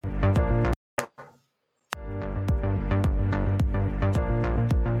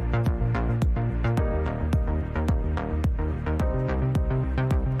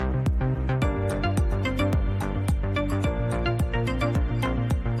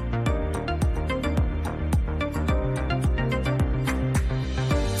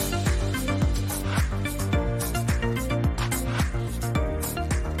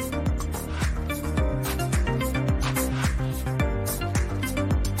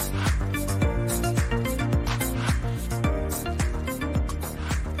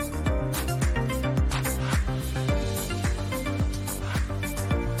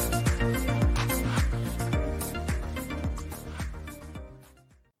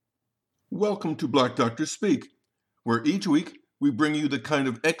Welcome to Black Doctors Speak, where each week we bring you the kind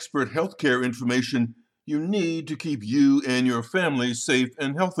of expert healthcare information you need to keep you and your family safe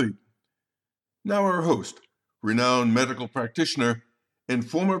and healthy. Now our host, renowned medical practitioner and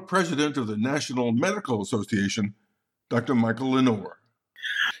former president of the National Medical Association, Dr. Michael LeNoir.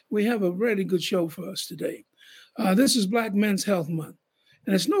 We have a really good show for us today. This is Black Men's Health Month,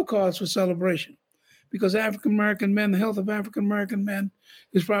 and it's no cause for celebration because African American men, the health of African American men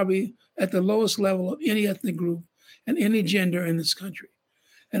is probably at the lowest level of any ethnic group and any gender in this country.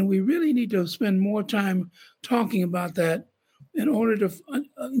 And we really need to spend more time talking about that in order to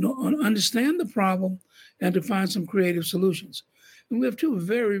understand the problem and to find some creative solutions. And we have two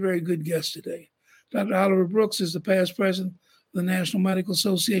very, very good guests today. Dr. Oliver Brooks is the past president of the National Medical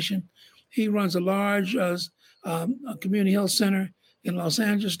Association. He runs a large community health center in Los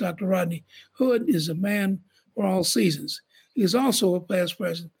Angeles. Dr. Rodney Hood is a man for all seasons. He is also a past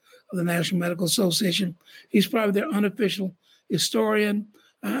president of the National Medical Association. He's probably their unofficial historian,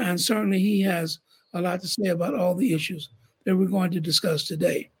 and certainly he has a lot to say about all the issues that we're going to discuss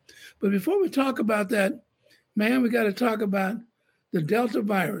today. But before we talk about that, man, we got to talk about the Delta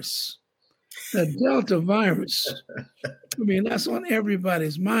virus. The Delta virus. I mean, that's on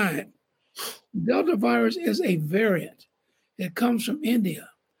everybody's mind. Delta virus is a variant. It comes from India.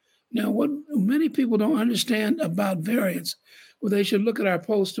 Now, what many people don't understand about variants, well, they should look at our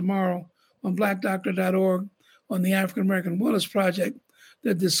post tomorrow on blackdoctor.org on the African American Wellness Project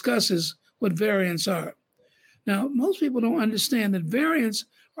that discusses what variants are. Now, most people don't understand that variants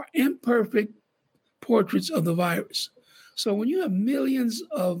are imperfect portraits of the virus. So when you have millions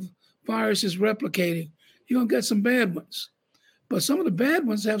of viruses replicating, you're going to get some bad ones. But some of the bad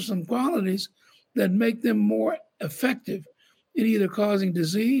ones have some qualities that make them more effective in either causing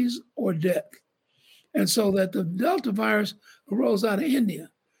disease or death. And so that the Delta virus arose out of India.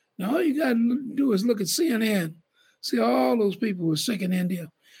 Now, all you got to do is look at CNN, see all those people who are sick in India,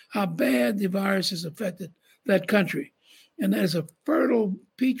 how bad the virus has affected that country. And that is a fertile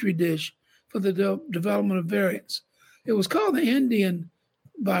petri dish for the development of variants. It was called the Indian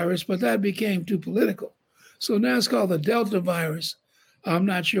virus, but that became too political. So now it's called the Delta virus. I'm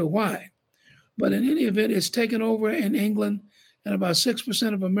not sure why. But in any event, it's taken over in England, and about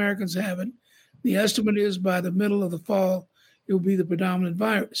 6% of Americans have it. The estimate is by the middle of the fall, it will be the predominant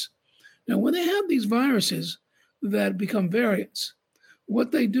virus. Now, when they have these viruses that become variants,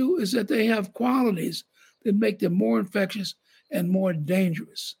 what they do is that they have qualities that make them more infectious and more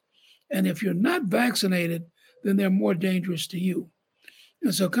dangerous. And if you're not vaccinated, then they're more dangerous to you.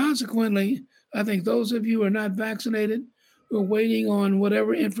 And so consequently, I think those of you who are not vaccinated, who are waiting on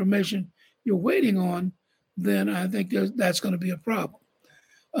whatever information you're waiting on, then I think that's going to be a problem.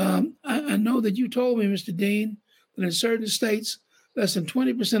 I know that you told me, Mr. Dean, that in certain states, less than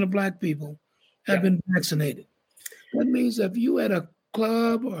 20% of Black people have been vaccinated. That means if you at a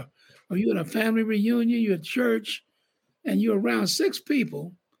club or you at a family reunion, you're at church, and you're around 6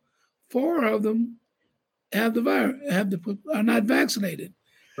 people, 4 of them have the virus, are not vaccinated.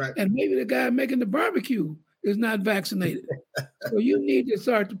 Right. And maybe the guy making the barbecue is not vaccinated. So you need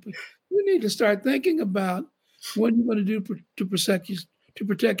to start thinking about what you're going to do to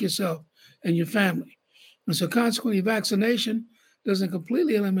protect yourself and your family. And so consequently, vaccination doesn't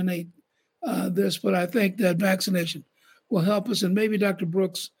completely eliminate this, but I think that vaccination will help us. And maybe Dr.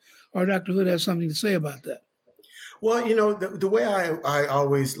 Brooks or Dr. Hood has something to say about that. Well, the way I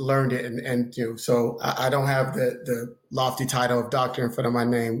always learned it, and so I don't have the lofty title of doctor in front of my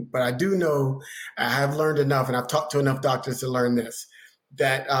name, but I do know I have learned enough, and I've talked to enough doctors to learn this,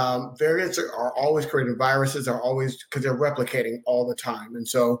 that variants are always creating. Viruses are always, because they're replicating all the time. And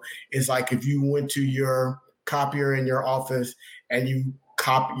so it's like if you went to your copier in your office and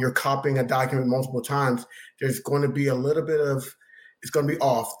you're copying a document multiple times, there's going to be a little bit of, it's going to be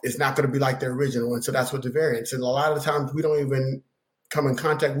off. It's not going to be like the original. And so that's what the variants. And a lot of the times we don't even come in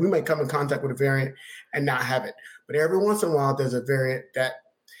contact. We may come in contact with a variant and not have it. But every once in a while, there's a variant that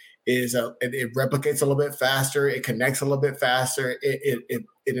it replicates a little bit faster. It connects a little bit faster. It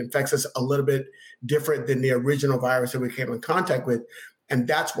infects us a little bit different than the original virus that we came in contact with. And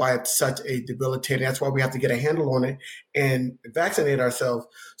that's why it's such a debilitating. That's why we have to get a handle on it and vaccinate ourselves.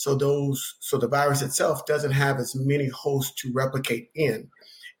 So the virus itself doesn't have as many hosts to replicate in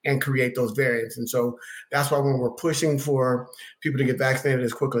and create those variants. And so that's why when we're pushing for people to get vaccinated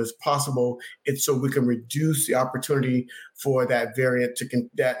as quickly as possible, it's so we can reduce the opportunity for that variant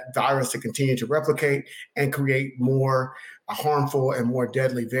that virus to continue to replicate and create more harmful and more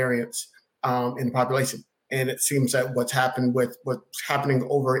deadly variants in the population. And it seems that what's happening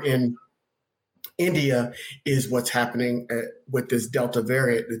over in India is what's happening with this Delta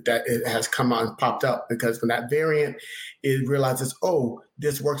variant that it has come on popped up, because when that variant it realizes, oh,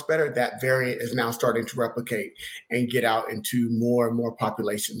 this works better, that variant is now starting to replicate and get out into more and more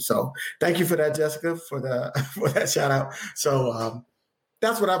population. So thank you for that, Jessica, for the for that shout out. So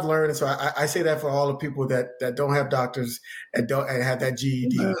that's what I've learned. So I say that for all the people that don't have doctors and don't and have that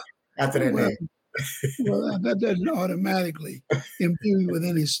GED after that Well, name. well, that doesn't automatically imbue you with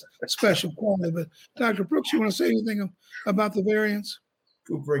any special quality. But Dr. Brooks, you want to say anything about the variants?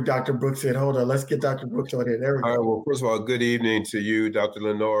 We'll bring Dr. Brooks in. Hold on. Let's get Dr. Brooks on here. There we go. All right. Well, first of all, good evening to you, Dr.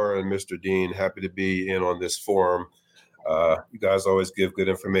 LeNoir and Mr. Dean. Happy to be in on this forum. You guys always give good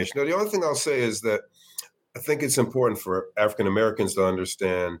information. Now, the only thing I'll say is that I think it's important for African Americans to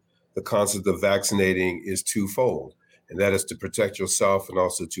understand the concept of vaccinating is twofold, and that is to protect yourself and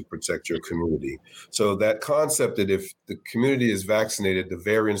also to protect your community. So that concept that if the community is vaccinated, the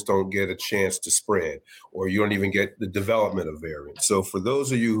variants don't get a chance to spread, or you don't even get the development of variants. So for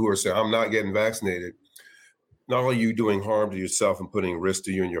those of you who are saying, I'm not getting vaccinated, not only are you doing harm to yourself and putting risk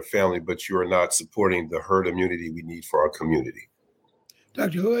to you and your family, but you are not supporting the herd immunity we need for our community.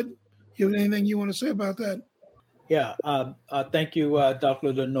 Dr. Hood, you have anything you want to say about that? Yeah, thank you,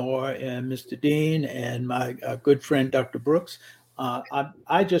 Dr. LeNoir and Mr. Dean, and my good friend, Dr. Brooks.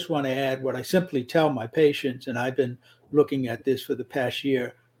 I just want to add what I simply tell my patients, and I've been looking at this for the past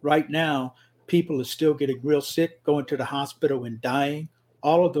year. Right now, people are still getting real sick, going to the hospital and dying.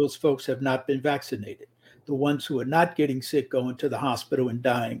 All of those folks have not been vaccinated. The ones who are not getting sick, going to the hospital and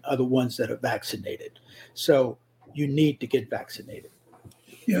dying, are the ones that are vaccinated. So you need to get vaccinated.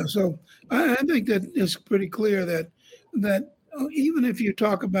 Yeah, so I think that it's pretty clear that even if you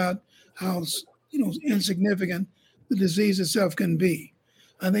talk about how insignificant the disease itself can be,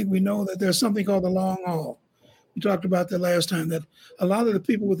 I think we know that there's something called the long haul. We talked about that last time, that a lot of the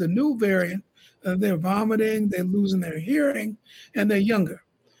people with the new variant, they're vomiting, they're losing their hearing, and they're younger.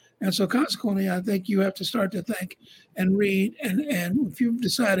 And so consequently, I think you have to start to think and read. And if you've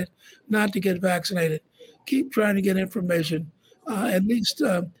decided not to get vaccinated, keep trying to get information. At least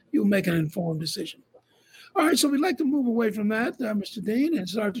you'll make an informed decision. All right, so we'd like to move away from that, Mr. Dean, and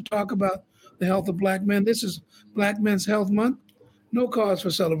start to talk about the health of Black men. This is Black Men's Health Month. No cause for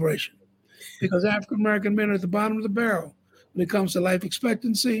celebration, because African-American men are at the bottom of the barrel when it comes to life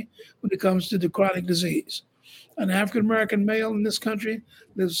expectancy, when it comes to the chronic disease. An African-American male in this country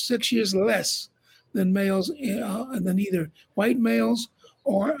lives 6 years less than males, than either white males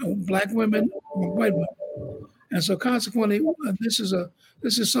or Black women or white women. And so consequently, this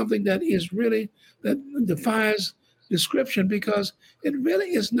is something that is really, that defies description, because it really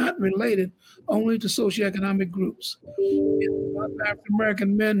is not related only to socioeconomic groups. African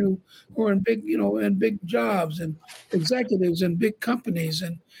American men who are in big jobs and executives in big companies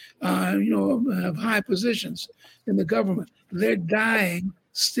and have high positions in the government, they're dying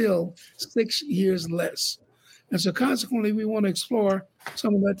still 6 years less. And so consequently, we want to explore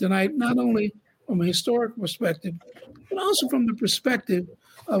some of that tonight, not only from a historic perspective, but also from the perspective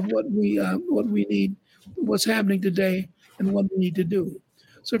of what we need, what's happening today, and what we need to do.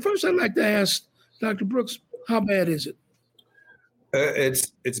 So first, I'd like to ask Dr. Brooks, how bad is it?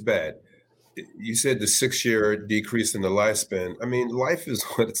 It's bad. You said the 6-year decrease in the lifespan. I mean, life is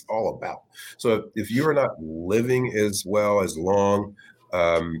what it's all about. So if you are not living as well as long,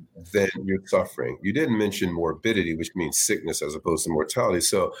 then you're suffering. You didn't mention morbidity, which means sickness as opposed to mortality.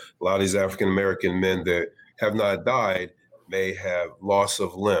 So a lot of these African-American men that have not died may have loss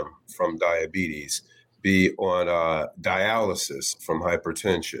of limb from diabetes, be on dialysis from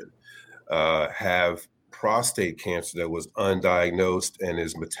hypertension, have prostate cancer that was undiagnosed and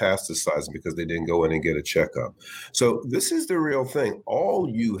is metastasizing because they didn't go in and get a checkup. So this is the real thing. All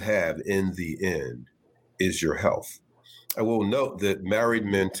you have in the end is your health. I will note that married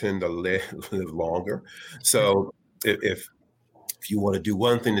men tend to live longer. So if you want to do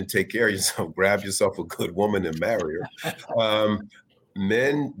one thing to take care of yourself, grab yourself a good woman and marry her.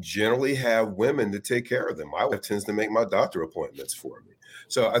 Men generally have women to take care of them. My wife tends to make my doctor appointments for me.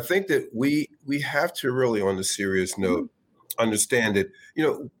 So I think that we have to really, on a serious note, understand that,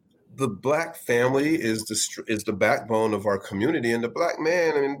 the Black family is the backbone of our community, and the Black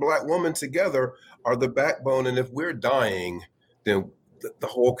man and Black woman together are the backbone. And if we're dying, then the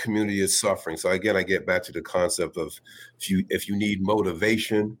whole community is suffering. So again, I get back to the concept of if you need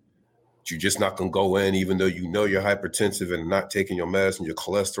motivation, you're just not going to go in, even though you're hypertensive and not taking your medicine, your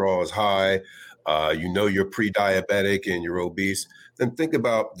cholesterol is high, you're pre-diabetic and you're obese, then think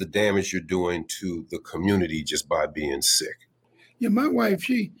about the damage you're doing to the community just by being sick. Yeah, my wife,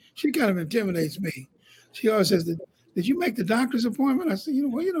 she kind of intimidates me. She always says, "Did you make the doctor's appointment?" I said,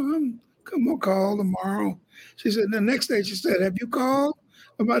 I'm come on, call tomorrow. She said, the next day she said, have you called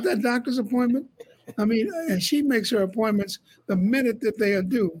about that doctor's appointment? I mean, and she makes her appointments the minute that they are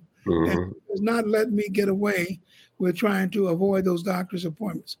due. And does not let me get away with trying to avoid those doctor's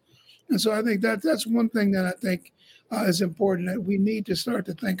appointments. And so I think that's one thing that I think is important that we need to start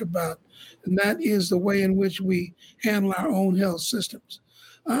to think about. And that is the way in which we handle our own health systems.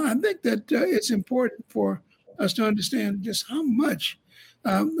 I think that it's important for us to understand just how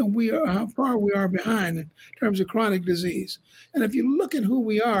far we are behind in terms of chronic disease. And if you look at who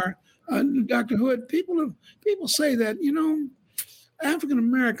we are, Dr. Hood, people say that, African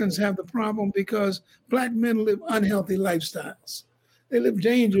Americans have the problem because Black men live unhealthy lifestyles. They live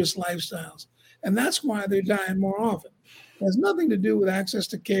dangerous lifestyles. And that's why they're dying more often. It has nothing to do with access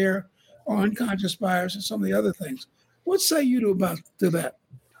to care or unconscious bias and some of the other things. What say you to that?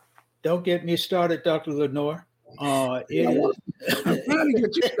 Don't get me started, Dr. LeNoir. I'm trying to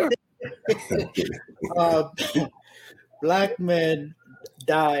get you started. Black men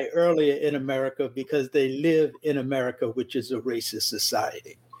die earlier in America because they live in America, which is a racist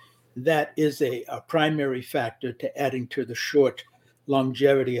society. That is a primary factor to adding to the short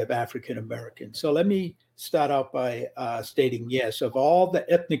longevity of African Americans. So let me start out by stating, yes, of all the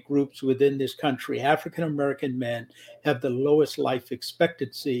ethnic groups within this country, African American men have the lowest life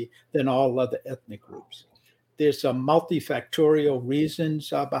expectancy than all other ethnic groups. There's some multifactorial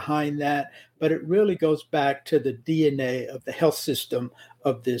reasons behind that, but it really goes back to the DNA of the health system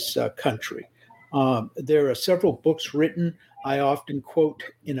of this country. There are several books written. I often quote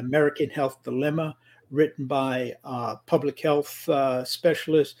In American Health Dilemma, written by public health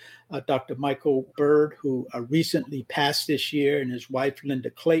specialist, Dr. Michael Bird, who recently passed this year, and his wife,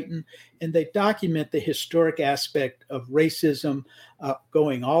 Linda Clayton. And they document the historic aspect of racism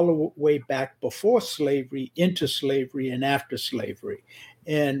going all the way back before slavery, into slavery, and after slavery.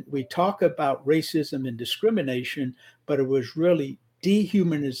 And we talk about racism and discrimination, but it was really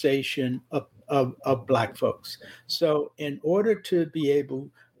dehumanization of Black folks. So in order to be able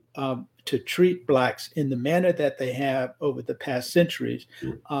to treat Blacks in the manner that they have over the past centuries,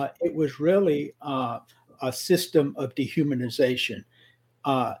 it was really a system of dehumanization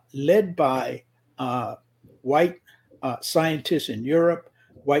led by white scientists in Europe,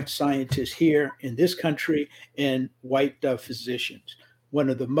 white scientists here in this country, and white physicians. One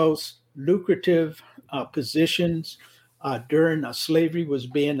of the most lucrative positions during slavery was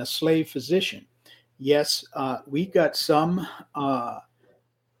being a slave physician. Yes, we got some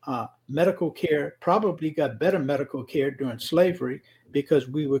medical care, probably got better medical care during slavery because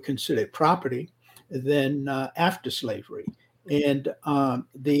we were considered property than after slavery. And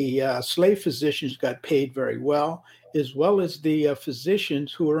the slave physicians got paid very well as the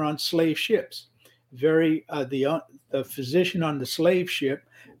physicians who were on slave ships. The physician on the slave ship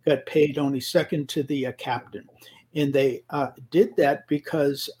got paid only second to the captain. And they did that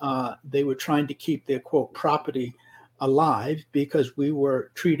because they were trying to keep their, quote, property alive, because we were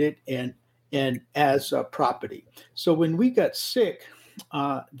treated and as property. So when we got sick,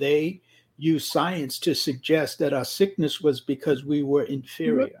 they used science to suggest that our sickness was because we were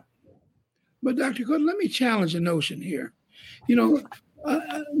inferior. But Dr. Good, let me challenge a notion here.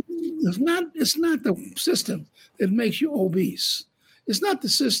 It's not the system that makes you obese. It's not the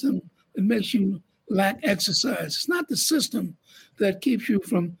system that makes you lack exercise. It's not the system that keeps you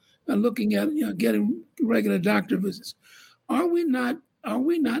from looking at getting regular doctor visits. Are we not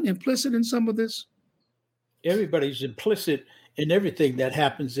implicit in some of this? Everybody's implicit in everything that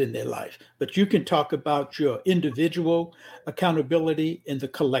happens in their life, but you can talk about your individual accountability and the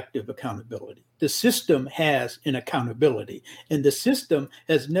collective accountability. The system has an accountability, and the system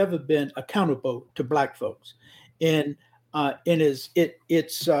has never been accountable to Black folks. And it's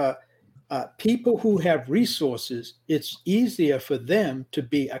people who have resources, it's easier for them to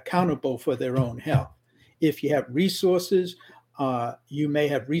be accountable for their own health. If you have resources, you may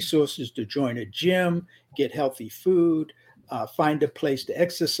have resources to join a gym, get healthy food, find a place to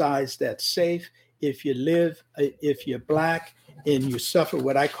exercise that's safe. If you're Black and you suffer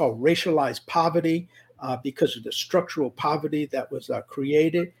what I call racialized poverty because of the structural poverty that was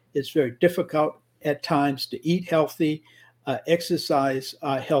created, it's very difficult at times to eat healthy, exercise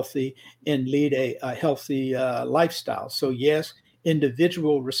healthy, and lead a healthy lifestyle. So yes,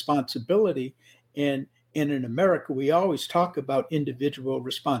 individual responsibility. And in America, we always talk about individual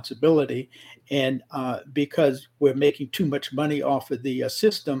responsibility, and because we're making too much money off of the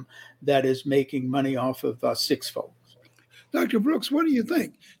system that is making money off of sick folks. Dr. Brooks, what do you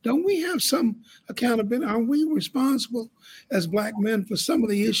think? Don't we have some accountability? Are we responsible as Black men for some of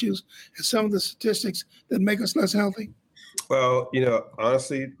the issues and some of the statistics that make us less healthy? Well,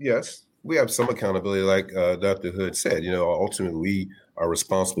 honestly, yes. we have some accountability, like Dr. Hood said. Ultimately, we are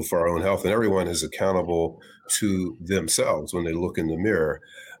responsible for our own health, and everyone is accountable to themselves when they look in the mirror.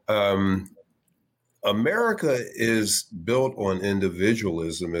 America is built on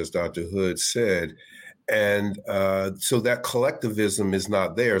individualism, as Dr. Hood said, and so that collectivism is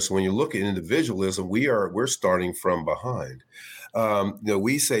not there. So when you look at individualism, we're starting from behind.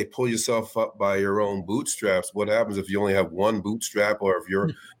 We say pull yourself up by your own bootstraps. What happens if you only have one bootstrap, or if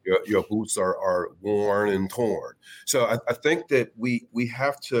your boots are worn and torn? So I think that we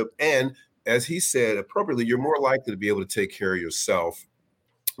have to, and as he said appropriately, you're more likely to be able to take care of yourself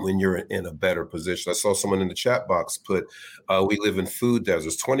when you're in a better position. I saw someone in the chat box put, we live in food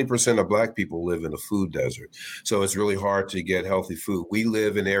deserts. 20% of Black people live in a food desert. So it's really hard to get healthy food. We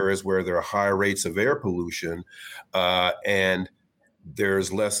live in areas where there are high rates of air pollution, and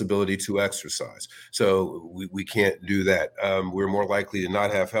there's less ability to exercise. So we can't do that. We're more likely to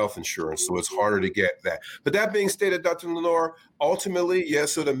not have health insurance, so it's harder to get that. But that being stated, Dr. LeNoir, ultimately,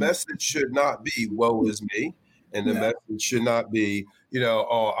 yes, so the message should not be, woe is me. And the message should not be,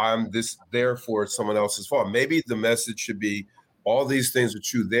 I'm this, therefore it's someone else's fault. Maybe the message should be, all these things are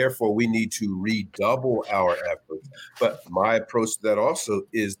true, therefore we need to redouble our efforts. But my approach to that also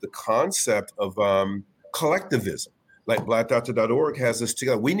is the concept of collectivism. Like blackdoctor.org has this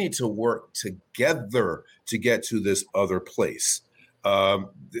together. We need to work together to get to this other place.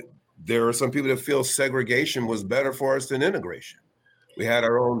 There are some people that feel segregation was better for us than integration. We had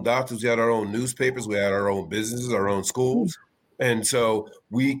our own doctors, we had our own newspapers, we had our own businesses, our own schools. And so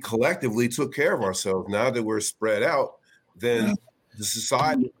we collectively took care of ourselves. Now that we're spread out, then the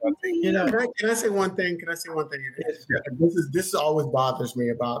society. Can I say one thing? This always bothers me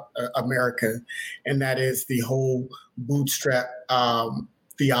about America, and that is the whole bootstrap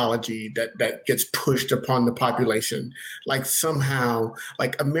theology that gets pushed upon the population. Like somehow,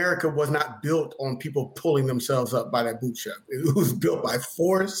 like America was not built on people pulling themselves up by that bootstrap. It was built by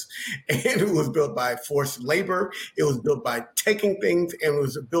force, and it was built by forced labor. It was built by taking things, and it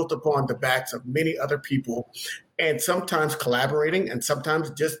was built upon the backs of many other people, and sometimes collaborating and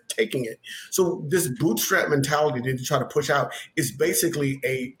sometimes just taking it. So this bootstrap mentality that you try to push out is basically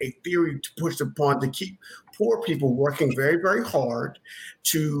a theory to push upon to keep poor people working very, very hard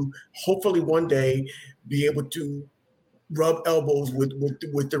to hopefully one day be able to rub elbows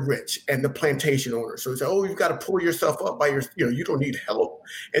with the rich and the plantation owners. So it's like, you've got to pull yourself up by you don't need help.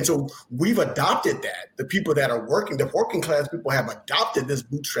 And so we've adopted that. The people that are working, the working class people have adopted this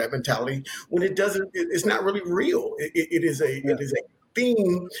bootstrap mentality when it's not really real. It is a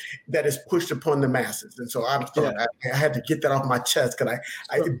theme that is pushed upon the masses. And so I had to get that off my chest because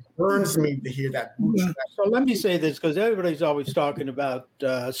it burns me to hear that bootstrap. So let me say this, because everybody's always talking about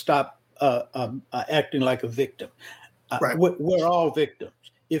stop acting like a victim. Right. We're all victims.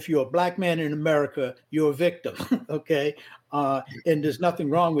 If you're a Black man in America, you're a victim, okay? And there's nothing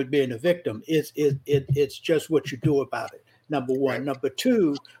wrong with being a victim. It's just what you do about it, number one. Right. Number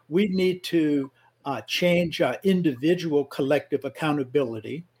two, we need to change our individual collective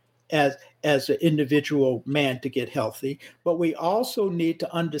accountability as an individual man to get healthy, but we also need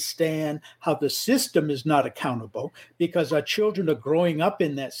to understand how the system is not accountable, because our children are growing up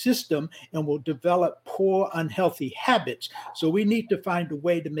in that system and will develop poor, unhealthy habits. So we need to find a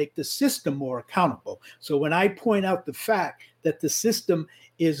way to make the system more accountable. So when I point out the fact that the system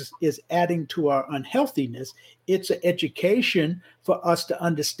is adding to our unhealthiness, it's an education for us to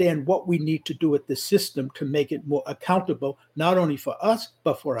understand what we need to do with the system to make it more accountable, not only for us,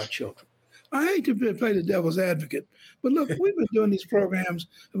 but for our children. I hate to play the devil's advocate, but look, we've been doing these programs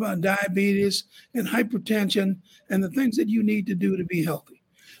about diabetes and hypertension and the things that you need to do to be healthy.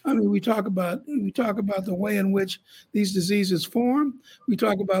 I mean, we talk about the way in which these diseases form. We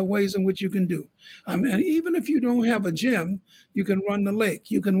talk about ways in which you can do. And even if you don't have a gym, you can run the lake,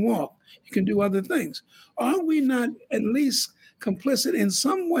 you can walk, you can do other things. Are we not at least complicit in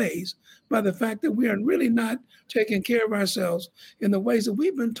some ways by the fact that we are really not taking care of ourselves in the ways that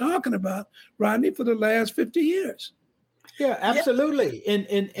we've been talking about, Rodney, for the last 50 years? Yeah, absolutely.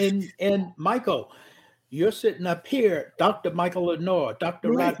 Yeah. And Michael, you're sitting up here, Dr. Michael LeNoir,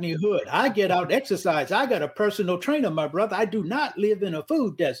 Dr. Right. Rodney Hood. I get out exercise. I got a personal trainer, my brother. I do not live in a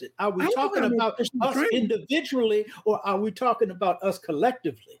food desert. Are we talking about us individually, or are we talking about us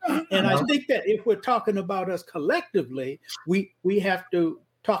collectively? And I think that if we're talking about us collectively, we have to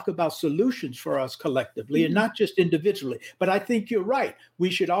talk about solutions for us collectively and not just individually. But I think you're right. We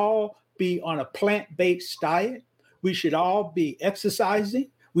should all be on a plant-based diet. We should all be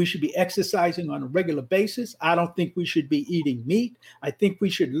exercising. We should be exercising on a regular basis. I don't think we should be eating meat. I think we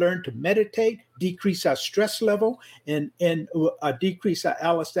should learn to meditate, decrease our stress level, and decrease our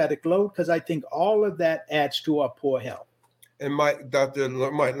allostatic load, because I think all of that adds to our poor health. And Dr.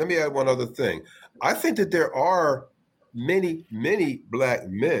 Mike, let me add one other thing. I think that there are many, many Black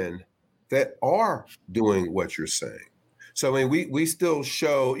men that are doing what you're saying. So I mean, we still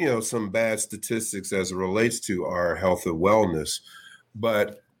show, some bad statistics as it relates to our health and wellness.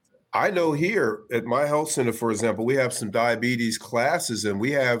 But I know here at my health center, for example, we have some diabetes classes, and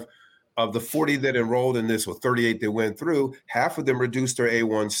we have, of the 40 that enrolled in this, or 38 that went through, half of them reduced their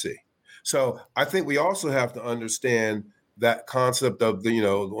A1C. So I think we also have to understand that concept of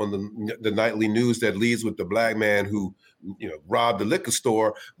on the nightly news that leads with the Black man who robbed the liquor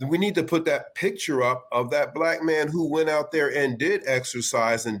store. We need to put that picture up of that Black man who went out there and did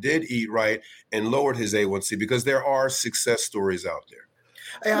exercise and did eat right and lowered his A1C, because there are success stories out there.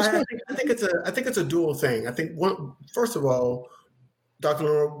 I think it's a dual thing. I think first of all, Dr.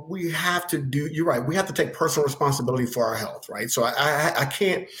 LeNoir, we have to do. You're right. We have to take personal responsibility for our health, right? So I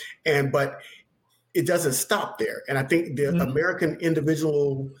can't, but it doesn't stop there. And I think the American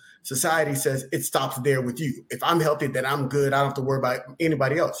individual society says it stops there with you. If I'm healthy, then I'm good. I don't have to worry about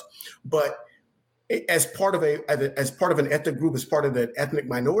anybody else. But as part of an ethnic group, as part of the ethnic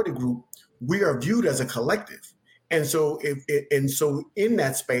minority group, we are viewed as a collective. And so in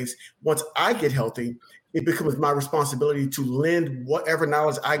that space, once I get healthy, it becomes my responsibility to lend whatever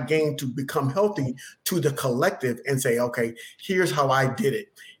knowledge I gain to become healthy to the collective and say, okay, here's how I did it.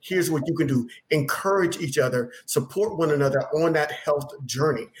 Here's what you can do. Encourage each other, support one another on that health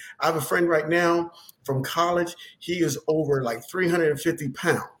journey. I have a friend right now from college. He is over like 350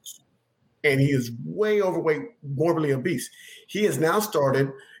 pounds, and he is way overweight, morbidly obese. He has now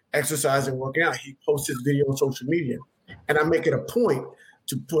started exercising, working out. He posts his video on social media, and I make it a point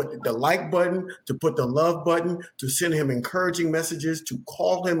to put the like button, to put the love button, to send him encouraging messages, to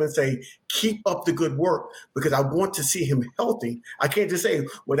call him and say, keep up the good work, because I want to see him healthy. I can't just say,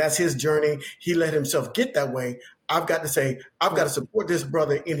 well, that's his journey. He let himself get that way. I've got to say, I've got to support this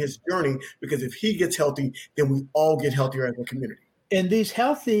brother in his journey, because if he gets healthy, then we all get healthier as a community. And these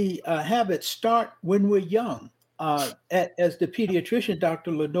healthy habits start when we're young. As the pediatrician,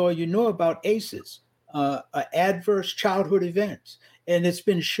 Dr. LeNoir, you know about ACEs, adverse childhood events. And it's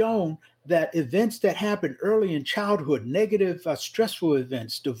been shown that events that happen early in childhood, negative stressful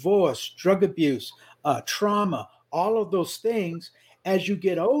events, divorce, drug abuse, trauma, all of those things, as you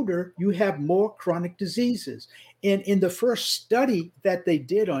get older, you have more chronic diseases. And in the first study that they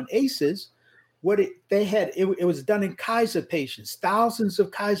did on ACEs, it was done in Kaiser patients, thousands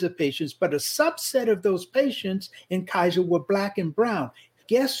of Kaiser patients, but a subset of those patients in Kaiser were Black and brown.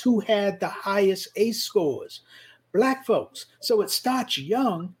 Guess who had the highest ACE scores? Black folks. So it starts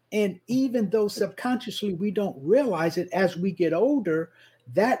young. And even though subconsciously we don't realize it, as we get older,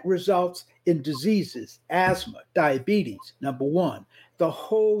 that results in diseases, asthma, diabetes, number one. The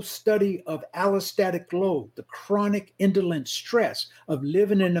whole study of allostatic load, the chronic indolent stress of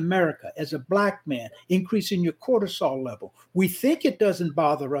living in America as a Black man, increasing your cortisol level. We think it doesn't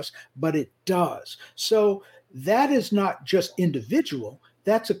bother us, but it does. So that is not just individual.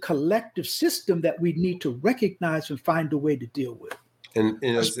 That's a collective system that we need to recognize and find a way to deal with. And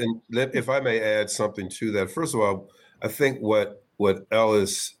if I may add something to that, first of all, I think what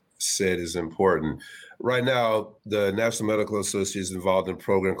Ellis said is important. Right now, the National Medical Association is involved in a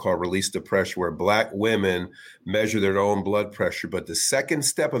program called Release the Pressure, where Black women measure their own blood pressure. But the second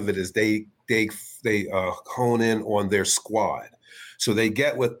step of it is they hone in on their squad. So they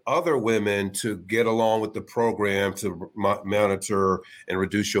get with other women to get along with the program to monitor and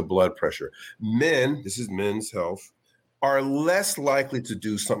reduce your blood pressure. Men, this is men's health, are less likely to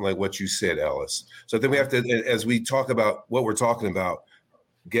do something like what you said, Ellis. So I think we have to, as we talk about what we're talking about,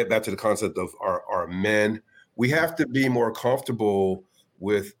 get back to the concept of our men. We have to be more comfortable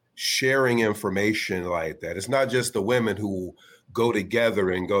with sharing information like that. It's not just the women who go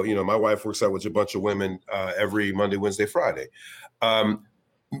together and go, my wife works out with a bunch of women every Monday, Wednesday, Friday.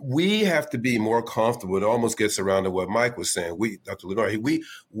 We have to be more comfortable. It almost gets around to what Mike was saying. Dr. LeNoir,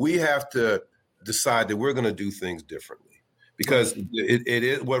 we have to decide that we're going to do things differently. Because it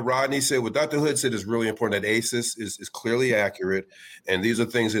is what Rodney said, what Dr. Hood said is really important. That ACEs is clearly accurate, and these are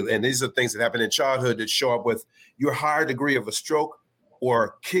things that happen in childhood that show up with your higher degree of a stroke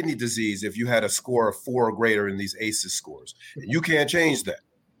or kidney disease if you had a score of 4 or greater in these ACEs scores. And you can't change that,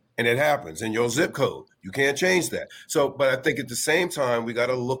 and it happens in your zip code. You can't change that. So, but I think at the same time we got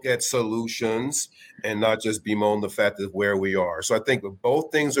to look at solutions and not just bemoan the fact of where we are. So I think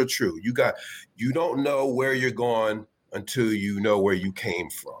both things are true. You don't know where you're going until you know where you came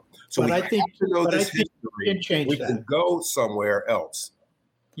from. So But we I have think, to know but I this think you history. can change We that. can go somewhere else.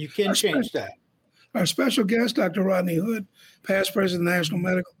 You can change that. Our special guest, Dr. Rodney Hood, past president of the National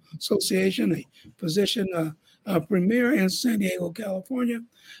Medical Association, a physician premier in San Diego, California,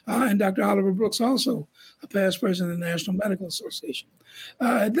 and Dr. Oliver Brooks, also a past president of the National Medical Association.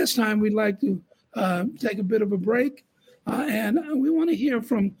 At this time, we'd like to take a bit of a break, and we want to hear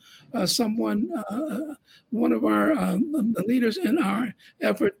from someone, one of our leaders in our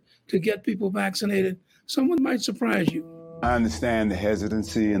effort to get people vaccinated. Someone might surprise you. I understand the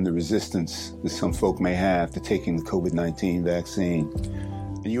hesitancy and the resistance that some folk may have to taking the COVID-19 vaccine.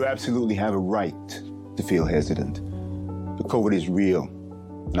 And you absolutely have a right to feel hesitant. The COVID is real,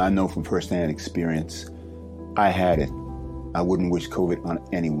 and I know from firsthand experience. I had it. I wouldn't wish COVID on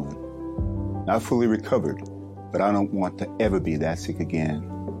anyone. I've fully recovered, but I don't want to ever be that sick again.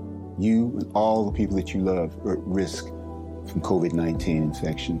 You and all the people that you love are at risk from COVID-19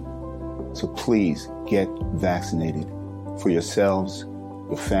 infection. So please get vaccinated. For yourselves,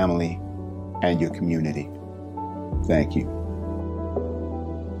 your family, and your community. Thank you.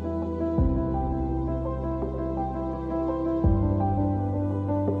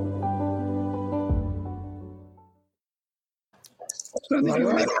 All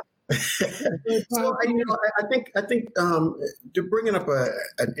right. So, I think you're bringing up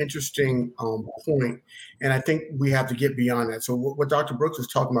an interesting point, and I think we have to get beyond that. So what Dr. Brooks was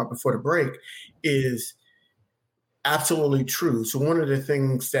talking about before the break is absolutely true. So one of the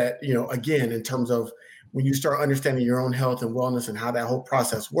things that, again, in terms of when you start understanding your own health and wellness and how that whole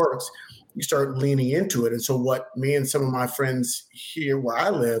process works, you start leaning into it. And so what me and some of my friends here where I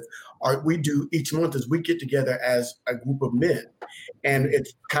live we do each month is we get together as a group of men. And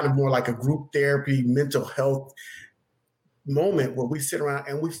it's kind of more like a group therapy, mental health moment where we sit around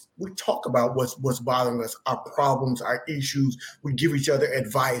and we talk about what's bothering us, our problems, our issues. We give each other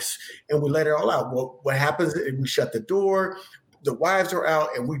advice and we let it all out. Well, what happens is we shut the door, the wives are out,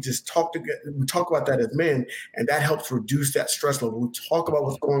 and we just talk together. We talk about that as men, and that helps reduce that stress level. We talk about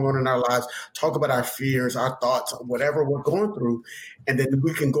what's going on in our lives, talk about our fears, our thoughts, whatever we're going through, and then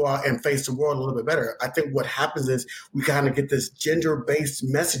we can go out and face the world a little bit better. I think what happens is we kind of get this gender-based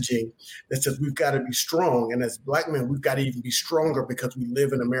messaging that says we've got to be strong, and as Black men, we've got to even be stronger because we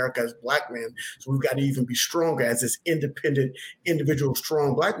live in America as Black men. So we've got to even be stronger as this independent, individual,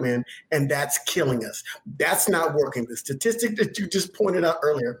 strong Black man, and that's killing us. That's not working. The statistic that you just pointed out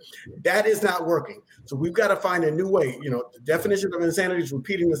earlier, that is not working. So we've got to find a new way. The definition of insanity is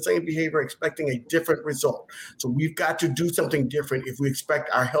repeating the same behavior, expecting a different result. So we've got to do something different if we expect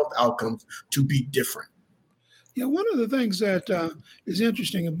our health outcomes to be different. Yeah, one of the things that is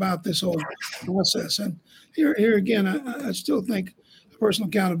interesting about this whole process, and here again, I still think personal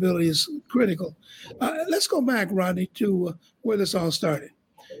accountability is critical. Let's go back, Rodney, to where this all started.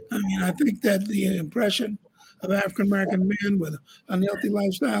 I mean, I think that the impression of African-American men with unhealthy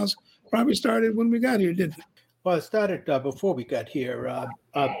lifestyles probably started when we got here, didn't it? Well, it started before we got here.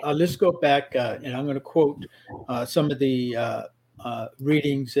 Let's go back, and I'm going to quote some of the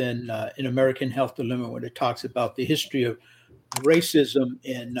readings in American Health Dilemma when it talks about the history of racism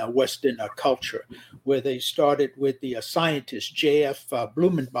in Western culture, where they started with the scientist J.F.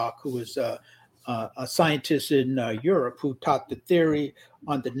 Blumenbach, who was a scientist in Europe who taught the theory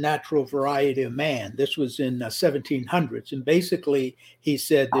on the natural variety of man. This was in 1700s. And basically, he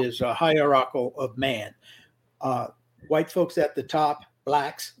said there's a hierarchy of man. White folks at the top,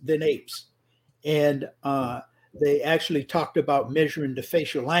 blacks, then apes. And they actually talked about measuring the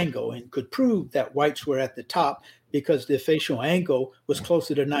facial angle and could prove that whites were at the top because the facial angle was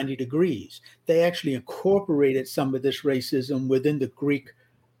closer to 90 degrees. They actually incorporated some of this racism within the Greek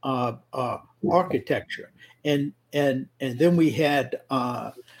architecture. And then we had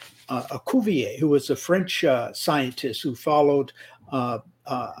Cuvier, who was a French scientist who followed a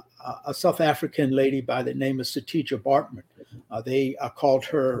South African lady by the name of Satija Bartman. They called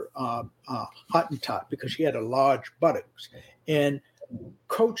her Hottentot because she had a large buttocks, and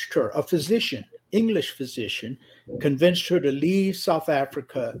coached her, a physician, English physician, convinced her to leave South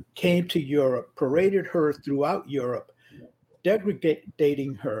Africa, came to Europe, paraded her throughout Europe,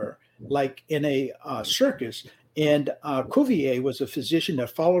 degrading her like in a circus. And Cuvier was a physician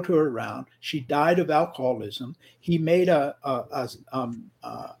that followed her around. She died of alcoholism. He made a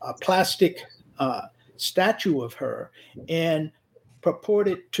plastic statue of her and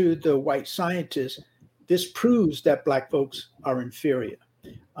purported to the white scientists, this proves that Black folks are inferior.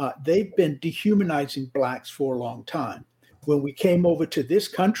 They've been dehumanizing Blacks for a long time. When we came over to this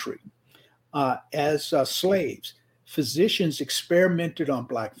country as slaves, physicians experimented on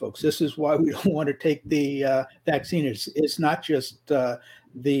Black folks. This is why we don't want to take the vaccine. It's not just the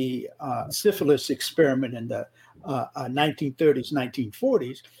syphilis experiment in the 1930s,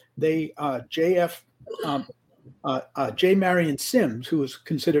 1940s. J. Marion Sims, who was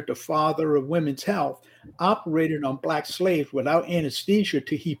considered the father of women's health, operated on Black slaves without anesthesia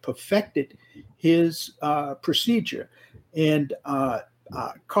till he perfected his procedure. And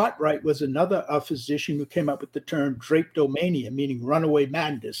Cartwright was another physician who came up with the term drapetomania, meaning runaway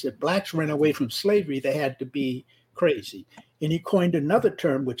madness. If Blacks ran away from slavery, they had to be crazy. And he coined another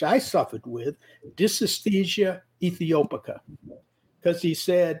term, which I suffered with, dysesthesia ethiopica, because he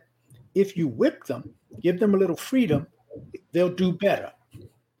said, if you whip them, give them a little freedom, they'll do better.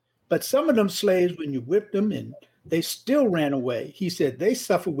 But some of them slaves, when you whipped them and they still ran away, he said they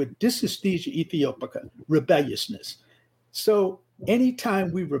suffer with dysesthesia ethiopica, rebelliousness. So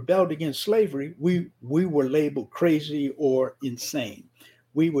anytime we rebelled against slavery, we were labeled crazy or insane.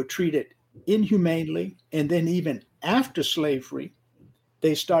 We were treated inhumanely. And then even after slavery,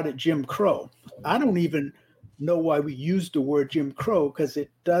 they started Jim Crow. I don't even know why we use the word Jim Crow, because it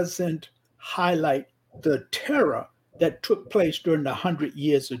doesn't highlight the terror that took place during the 100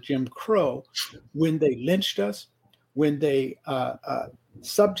 years of Jim Crow, when they lynched us, when they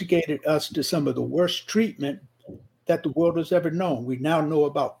subjugated us to some of the worst treatment that the world has ever known. We now know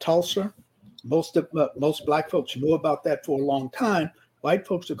about Tulsa. Most Black folks knew about that for a long time. White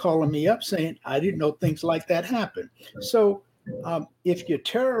folks are calling me up saying, I didn't know things like that happened. So if you're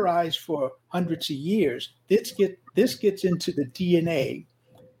terrorized for hundreds of years, this gets into the DNA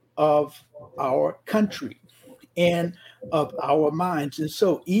of our country and of our minds. And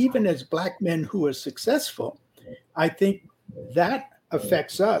so even as Black men who are successful, I think that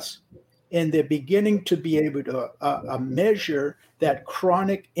affects us. And they're beginning to be able to measure that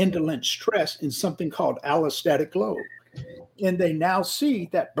chronic indolent stress in something called allostatic load. And they now see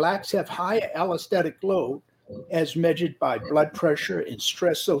that Blacks have higher allostatic load as measured by blood pressure and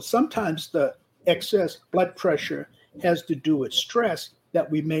stress. So sometimes the excess blood pressure has to do with stress that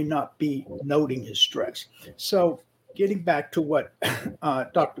we may not be noting as stress. So getting back to what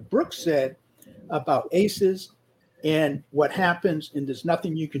Dr. Brooks said about ACEs and what happens, and there's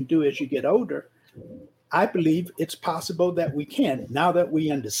nothing you can do as you get older, I believe it's possible that we can. Now that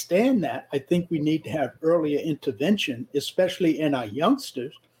we understand that, I think we need to have earlier intervention, especially in our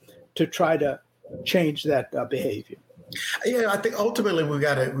youngsters, to try to change that behavior. Yeah, I think ultimately we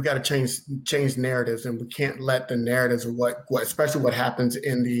gotta change narratives, and we can't let the narratives of what especially what happens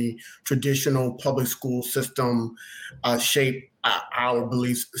in the traditional public school system shape our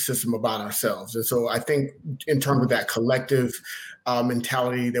belief system about ourselves. And so I think in terms of that collective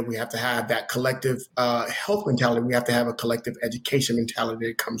mentality that we have to have, that collective health mentality, we have to have a collective education mentality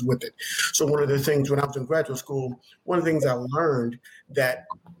that comes with it. So one of the things when I was in graduate school, one of the things I learned that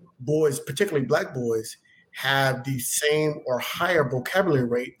boys, particularly Black boys, have the same or higher vocabulary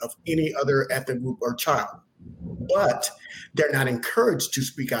rate of any other ethnic group or child, but they're not encouraged to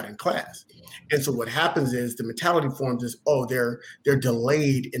speak out in class. And so what happens is the mentality forms is, oh, they're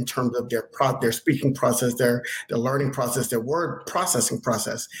delayed in terms of their speaking process, their learning process, their word processing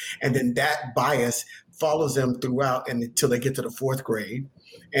process. And then that bias follows them throughout and until they get to the fourth grade.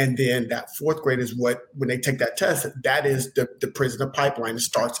 And then that fourth grade is when they take that test, that is the prison pipeline that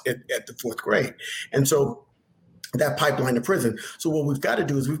starts at the fourth grade. And so that pipeline to prison. So what we've got to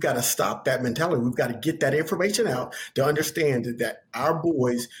do is we've got to stop that mentality. We've got to get that information out to understand that our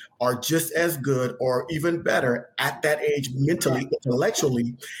boys are just as good or even better at that age mentally,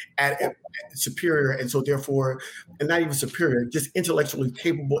 intellectually, at superior. And so therefore, and not even superior, just intellectually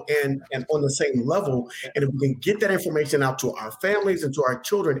capable and on the same level. And if we can get that information out to our families and to our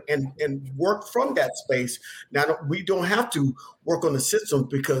children and work from that space, now we don't have to work on the system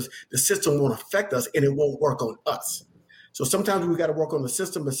because the system won't affect us and it won't work on us. So sometimes we got to work on the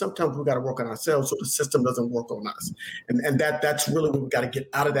system, but sometimes we got to work on ourselves so the system doesn't work on us. And that's really what we got to get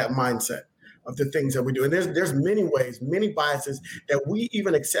out of that mindset of the things that we do. And there's many ways, many biases that we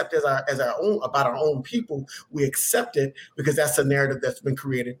even accept as our own about our own people. We accept it because that's a narrative that's been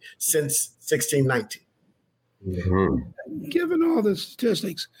created since 1619. Mm-hmm. Given all the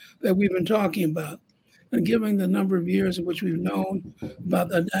statistics that we've been talking about, and given the number of years in which we've known about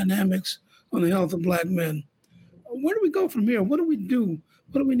the dynamics on the health of Black men, where do we go from here? What do we do?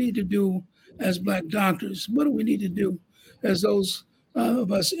 What do we need to do as Black doctors? What do we need to do as those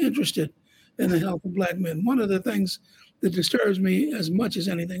of us interested in the health of Black men? One of the things that disturbs me as much as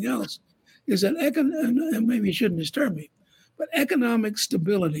anything else is that, and maybe it shouldn't disturb me, but economic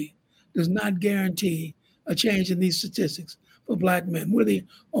stability does not guarantee a change in these statistics for Black men. We're the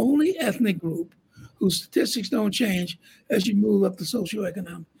only ethnic group whose statistics don't change as you move up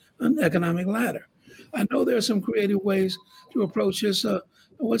the economic ladder. I know there are some creative ways to approach this.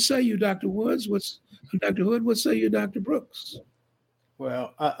 What say you, Dr. Woods? Dr. Hood? What say you, Dr. Brooks?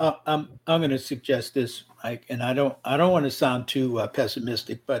 Well, I'm going to suggest this, Mike, and I don't want to sound too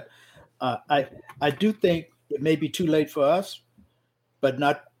pessimistic, but I do think it may be too late for us, but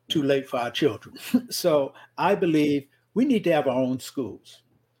not too late for our children. So I believe we need to have our own schools.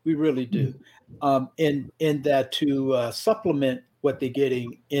 We really do, in that to supplement what they're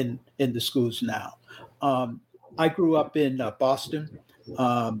getting in the schools now. I grew up in Boston.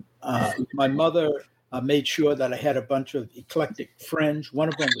 My mother made sure that I had a bunch of eclectic friends. One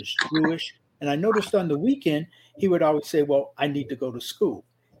of them was Jewish. And I noticed on the weekend, he would always say, well, I need to go to school.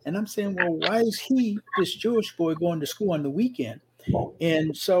 And I'm saying, well, why is this Jewish boy, going to school on the weekend?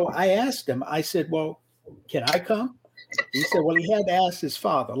 And so I asked him, I said, well, can I come? He said, well, he had to ask his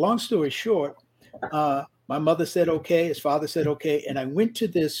father. Long story short, my mother said, okay. His father said, okay. And I went to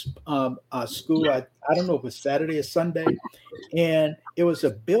this school. I don't know if it was Saturday or Sunday. And it was a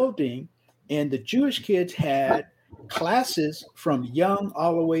building, and the Jewish kids had classes from young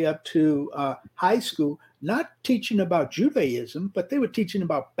all the way up to high school, not teaching about Judaism, but they were teaching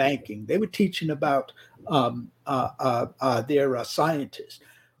about banking. They were teaching about their scientists.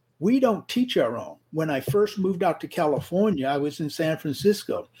 We don't teach our own. When I first moved out to California, I was in San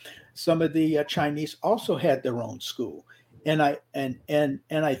Francisco. Some of the Chinese also had their own school, and I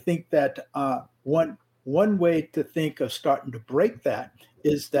think that one way to think of starting to break that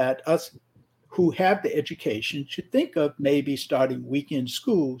is that us who have the education should think of maybe starting weekend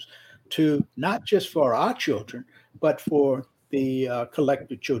schools to not just for our children, but for the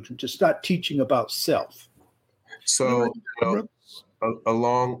collective children, to start teaching about self. So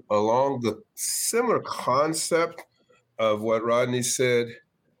along the similar concept of what Rodney said,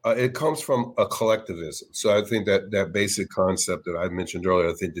 it comes from a collectivism. So I think that basic concept that I mentioned earlier,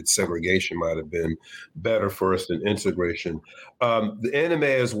 I think that segregation might have been better first than integration. The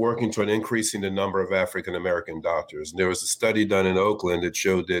NMA is working toward increasing the number of African-American doctors. And there was a study done in Oakland that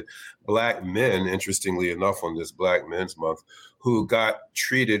showed that Black men, interestingly enough, on this Black Men's Month, who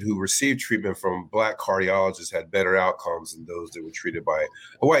received treatment from Black cardiologists had better outcomes than those that were treated by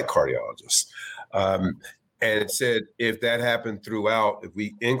a white cardiologist. And it said if that happened throughout, if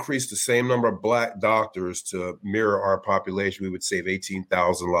we increased the same number of Black doctors to mirror our population, we would save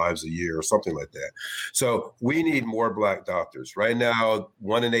 18,000 lives a year or something like that. So we need more Black doctors. Right now,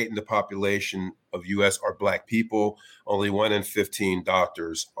 1 in 8 in the population of US are Black people. Only 1 in 15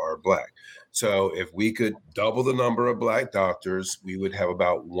 doctors are Black. So if we could double the number of Black doctors, we would have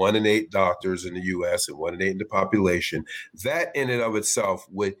about 1 in 8 doctors in the US and 1 in 8 in the population. That in and of itself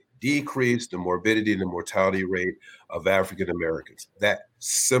would decrease the morbidity and the mortality rate of African Americans. That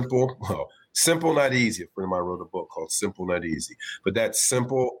simple, not easy. A friend of mine wrote a book called Simple, Not Easy. But that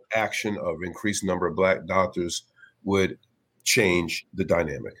simple action of increased number of Black doctors would change the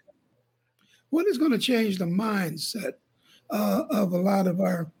dynamic. What is going to change the mindset of a lot of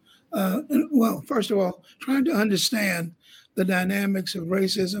our, first of all, trying to understand the dynamics of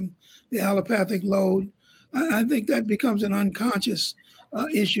racism, the allopathic load. I think that becomes an unconscious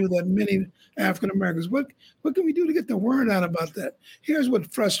issue that many African Americans. What can we do to get the word out about that? Here's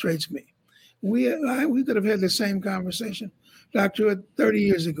what frustrates me: we could have had the same conversation, Dr. 30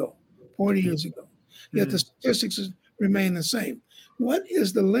 years ago, 40 years ago. Yet the statistics remain the same. What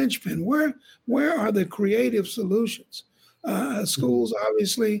is the linchpin? Where are the creative solutions? Schools,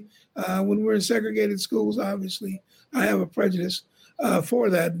 obviously, when we're in segregated schools, obviously, I have a prejudice for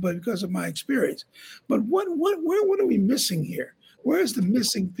that, but because of my experience. But where are we missing here? Where's the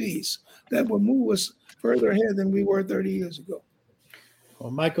missing piece that will move us further ahead than we were 30 years ago? Well,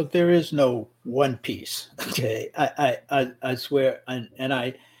 Michael, there is no one piece. Okay, I swear, and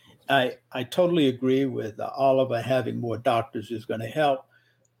I totally agree with Oliver. Having more doctors is going to help.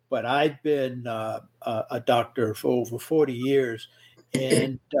 But I've been a doctor for over 40 years,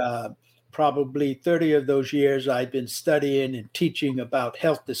 and probably 30 of those years I've been studying and teaching about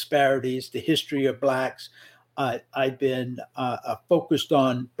health disparities, the history of Blacks. I've been focused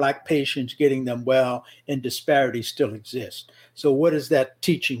on Black patients, getting them well, and disparities still exist. So what is that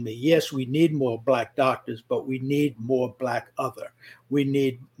teaching me? Yes, we need more Black doctors, but we need more Black other. We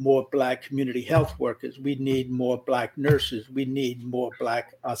need more Black community health workers. We need more Black nurses. We need more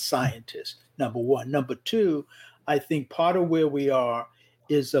Black scientists, number one. Number two, I think part of where we are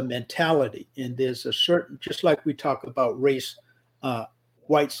is a mentality. And there's a certain, just like we talk about race,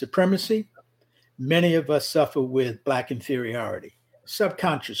 white supremacy, many of us suffer with Black inferiority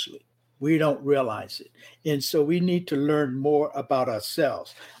subconsciously. We don't realize it. And so we need to learn more about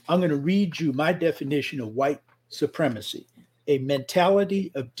ourselves. I'm going to read you my definition of white supremacy: a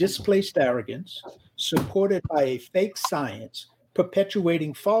mentality of displaced arrogance supported by a fake science,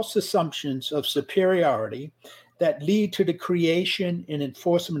 perpetuating false assumptions of superiority that lead to the creation and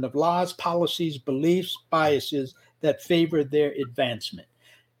enforcement of laws, policies, beliefs, biases that favor their advancement.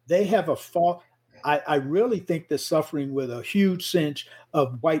 They have a fault. I really think they're suffering with a huge sense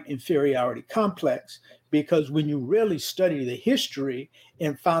of white inferiority complex, because when you really study the history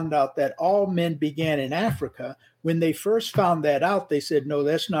and found out that all men began in Africa, when they first found that out, they said, no,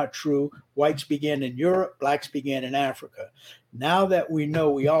 that's not true. Whites began in Europe, blacks began in Africa. Now that we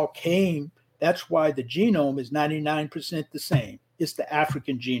know we all came, that's why the genome is 99% the same. It's the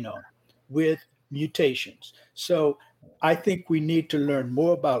African genome with mutations. So I think we need to learn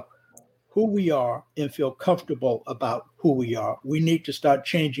more about who we are and feel comfortable about who we are. We need to start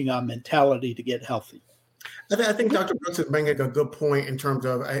changing our mentality to get healthy. I think Dr. Brooks is bringing a good point in terms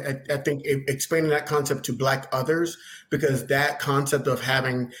of, I think, expanding that concept to Black others, because that concept of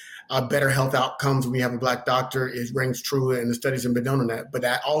having better health outcomes when you have a Black doctor rings true, and the studies have been done on that. But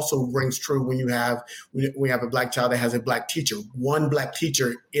that also rings true when you have a Black child that has a Black teacher. One Black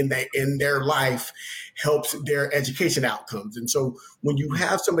teacher in their life helps their education outcomes. And so when you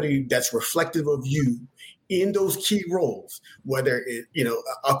have somebody that's reflective of you in those key roles, whether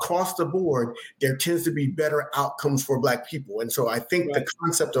across the board, there tends to be better outcomes for Black people. And so I think the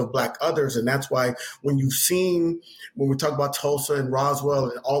concept of Black others, and that's why when we talk about Tulsa and Roswell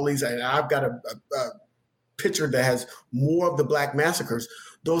and all these, and I've got a picture that has more of the Black massacres.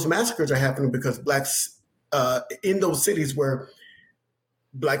 Those massacres are happening because Blacks in those cities where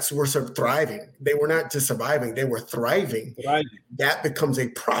Blacks were thriving. They were not just surviving, they were thriving. Right. That becomes a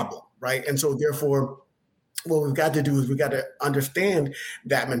problem, right? And so therefore, what we've got to do is we got to understand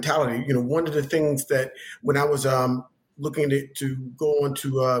that mentality. One of the things that when I was looking to go on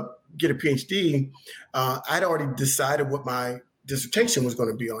to get a PhD, I'd already decided what my dissertation was going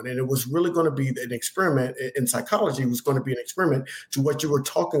to be on. And it was really going to be an experiment in psychology. It was going to be an experiment to what you were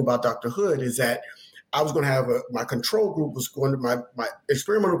talking about, Dr. Hood, is that I was going to have my control group was going to, my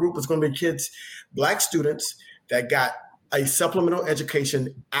experimental group was going to be kids, Black students that got a supplemental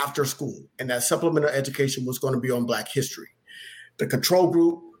education after school. And that supplemental education was going to be on Black history. The control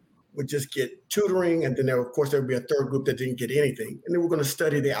group would just get tutoring. And then there would be a third group that didn't get anything. And then we're going to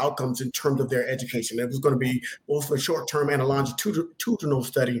study the outcomes in terms of their education. It was going to be both a short-term and a longitudinal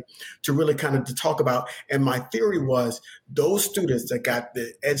study to really kind of to talk about. And my theory was those students that got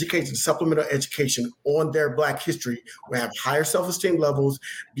the education, supplemental education on their Black history will have higher self-esteem levels,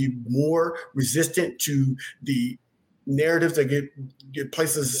 be more resistant to the narratives that get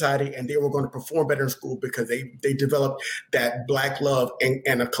placed in society, and they were going to perform better in school because they developed that Black love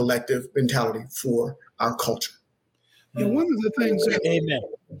and a collective mentality for our culture. Yeah, one of the things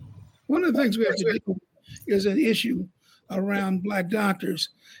we have to do is an issue around Black doctors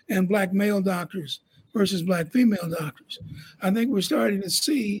and Black male doctors versus Black female doctors. I think we're starting to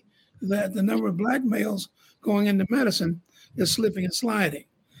see that the number of Black males going into medicine is slipping and sliding,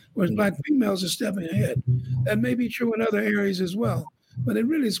 whereas Black females are stepping ahead. That may be true in other areas as well, but it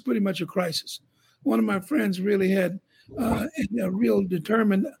really is pretty much a crisis. One of my friends really had a real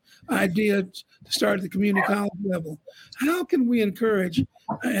determined idea to start at the community college level. How can we encourage,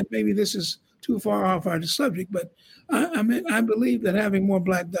 and maybe this is too far off our subject, but I believe that having more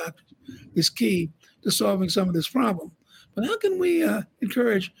Black doctors is key to solving some of this problem. But how can we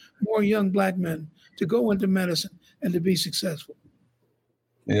encourage more young Black men to go into medicine and to be successful?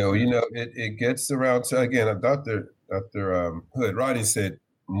 It gets around to, again, Dr. Hood, Rodney said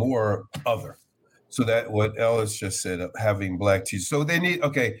more other. So that what Ellis just said, having Black teachers. So we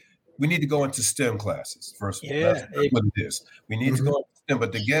need to go into STEM classes first. Yeah. That's what it is. We need to go into STEM,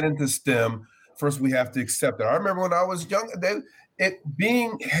 but to get into STEM, first we have to accept it. I remember when I was young,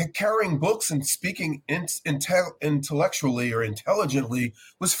 carrying books and speaking intellectually or intelligently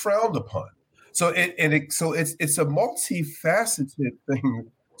was frowned upon. So it's a multifaceted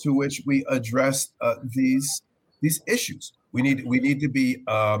thing to which we address these issues. We need to be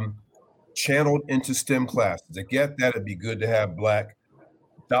channeled into STEM classes. To get that, it'd be good to have Black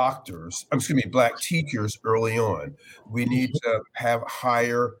Black teachers early on. We need to have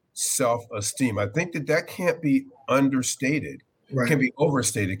higher self-esteem. I think that can't be understated. Right. Can be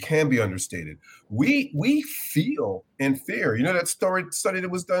overstated, can be understated. We feel in fear. That study that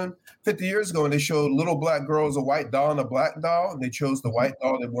was done 50 years ago, and they showed little Black girls, a white doll and a Black doll, and they chose the white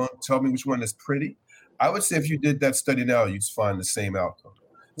doll. They won't tell me which one is pretty. I would say if you did that study now, you'd find the same outcome.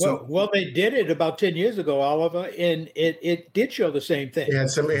 Well, they did it about 10 years ago, Oliver, and it did show the same thing. It had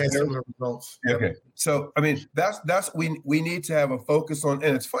similar results. Okay. So, I mean, that's we need to have a focus on,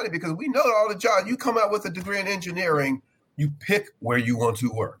 and it's funny because we know all the jobs. You come out with a degree in engineering, you pick where you want to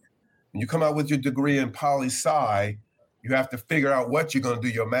work. When you come out with your degree in poli-sci, you have to figure out what you're going to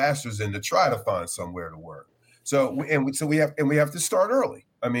do your master's in to try to find somewhere to work. So we have to start early.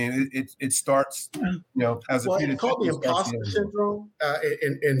 I mean, it starts, as a it's called the imposter syndrome.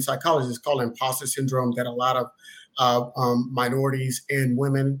 In psychology, it's called imposter syndrome that a lot of minorities and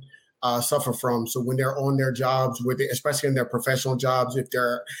women suffer from. So when they're on their jobs, especially in their professional jobs, if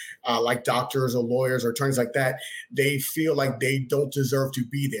they're like doctors or lawyers or attorneys like that, they feel like they don't deserve to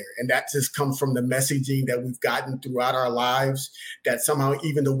be there. And that just comes from the messaging that we've gotten throughout our lives, that somehow,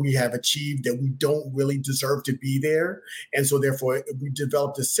 even though we have achieved, that we don't really deserve to be there. And so therefore we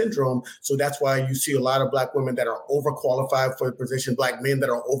develop this syndrome. So that's why you see a lot of Black women that are overqualified for the position, Black men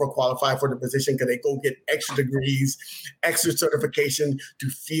that are overqualified for the position because they go get extra degrees, extra certification to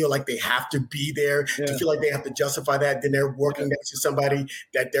feel like they have to be there, to feel like they have to justify that. Then they're working next to somebody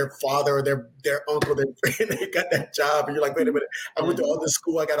that their father or their uncle, their friend, they got that job, and you're like, wait a minute, I went to all this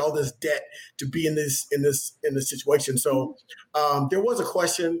school, I got all this debt to be in this situation. So there was a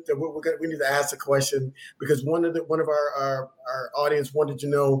question that we need to ask a question, because one of our audience wanted to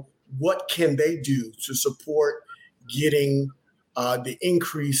know, what can they do to support getting the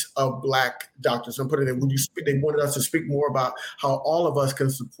increase of Black doctors? I'm putting it, they wanted us to speak more about how all of us can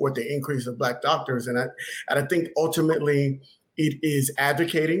support the increase of Black doctors. And I think ultimately it is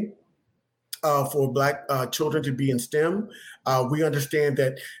advocating for Black children to be in STEM. We understand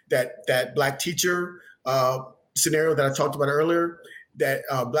that Black teacher scenario that I talked about earlier, that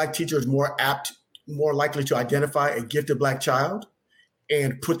Black teacher is more likely to identify a gifted Black child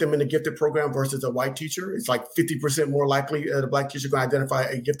and put them in a gifted program versus a white teacher. It's like 50% more likely that a Black teacher can identify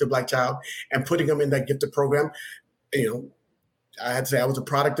a gifted Black child, and putting them in that gifted program, I had to say I was a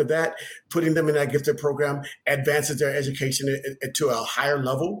product of that. Putting them in that gifted program advances their education to a higher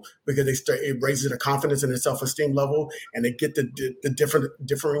level, because it raises their confidence and their self-esteem level, and they get the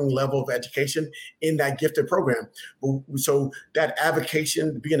differing level of education in that gifted program. So that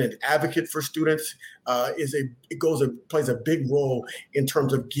advocation, being an advocate for students, plays a big role in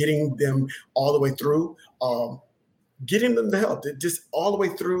terms of getting them all the way through. Getting them the help, just all the way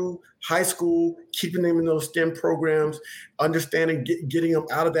through high school, keeping them in those STEM programs, understanding, getting them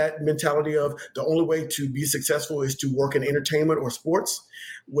out of that mentality of the only way to be successful is to work in entertainment or sports,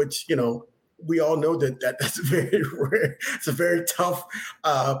 which, we all know that's very rare. It's a very tough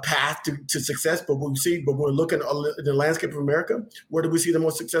path to success. But when we're looking at the landscape of America, where do we see the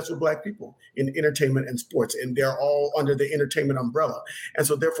most successful Black people? In entertainment and sports, and they're all under the entertainment umbrella. And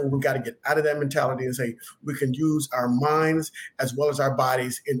so therefore we got to get out of that mentality and say we can use our minds as well as our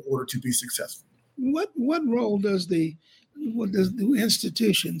bodies in order to be successful. What role does the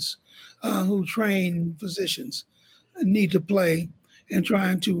institutions who train physicians need to play in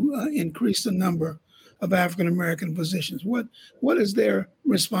trying to increase the number of African-American physicians? What is their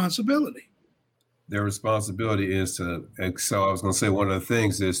responsibility? Their responsibility is so I was going to say, one of the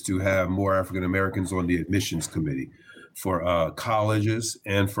things is to have more African-Americans on the admissions committee for colleges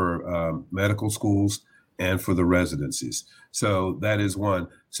and for medical schools and for the residencies. So that is one.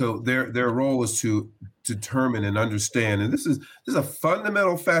 So their role is to determine and understand, and this is a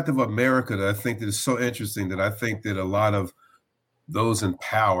fundamental fact of America that I think that is so interesting, that I think that a lot of those in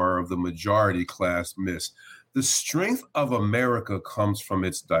power of the majority class miss. The strength of America comes from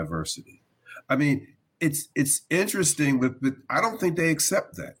its diversity. I mean, it's interesting, but I don't think they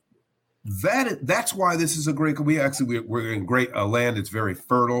accept that. That's why this is a great. We're in great land that's very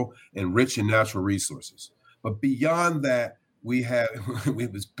fertile and rich in natural resources. But beyond that,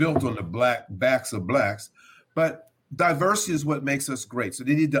 it was built on the backs of Blacks. But diversity is what makes us great. So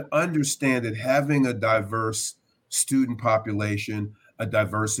they need to understand that having a diverse student population, a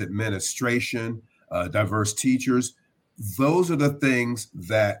diverse administration, diverse teachers, those are the things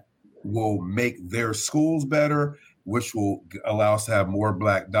that will make their schools better, which will allow us to have more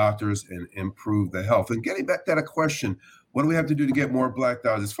Black doctors and improve the health. And getting back to that question, what do we have to do to get more Black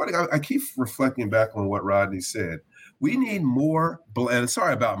doctors? It's funny, I keep reflecting back on what Rodney said. We need more, and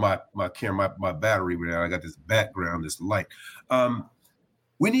sorry about my camera, my battery, I got this background, this light.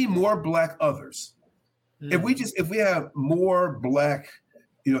 We need more Black others. If we have more Black,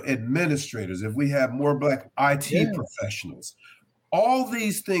 administrators, if we have more Black IT professionals, all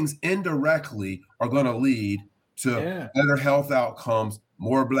these things indirectly are going to lead to better health outcomes,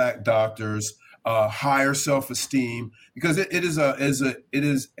 more Black doctors, higher self-esteem, because it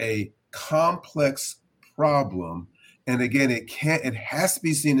is a complex problem And again, it has to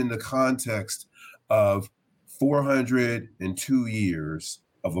be seen in the context of 402 years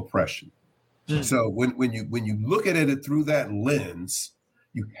of oppression. So when you look at it through that lens,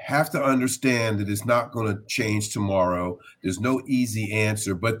 you have to understand that it's not going to change tomorrow. There's no easy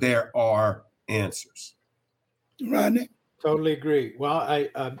answer, but there are answers. Rodney? Totally agree. Well,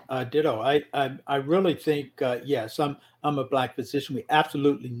 I ditto. I really think yes. I'm a Black physician. We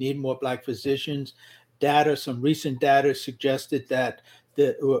absolutely need more Black physicians. Some recent data suggested that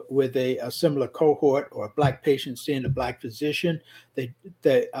with a similar cohort or a Black patient seeing a Black physician, they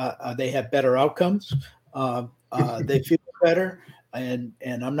have better outcomes. They feel better, and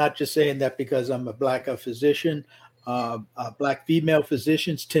I'm not just saying that because I'm a Black physician. Black female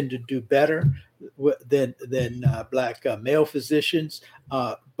physicians tend to do better than Black male physicians.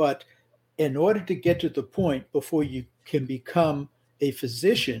 But in order to get to the point before you can become a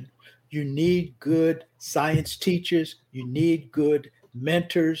physician, you need good science teachers, you need good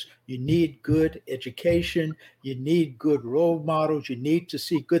mentors, you need good education, you need good role models, you need to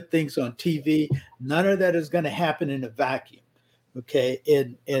see good things on TV. None of that is going to happen in a vacuum. Okay,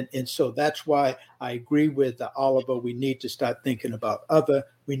 and so that's why I agree with Oliver. We need to start thinking about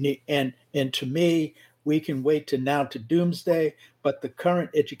and to me, we can wait to now to doomsday, but the current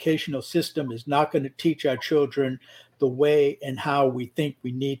educational system is not going to teach our children the way and how we think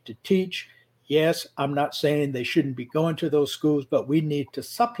we need to teach. Yes, I'm not saying they shouldn't be going to those schools, but we need to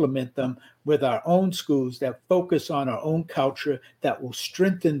supplement them with our own schools that focus on our own culture, that will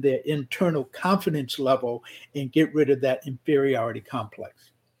strengthen their internal confidence level and get rid of that inferiority complex.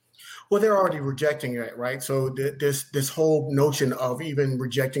 Well, they're already rejecting it, right? So this whole notion of even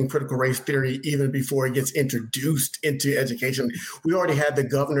rejecting critical race theory even before it gets introduced into education. We already had the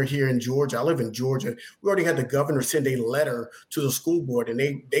governor here in Georgia. I live in Georgia. We already had the governor send a letter to the school board, and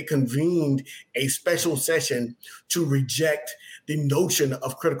they convened a special session to reject the notion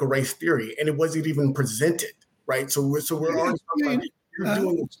of critical race theory, and it wasn't even presented, right? So we're already you're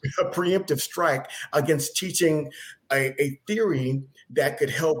doing a preemptive strike against teaching a theory that could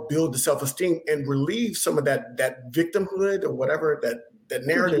help build the self-esteem and relieve some of that victimhood or whatever, that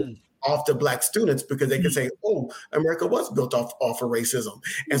narrative off the Black students, because they can say, oh, America was built off of racism.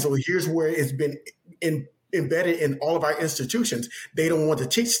 And so here's where it's been embedded in all of our institutions. They don't want to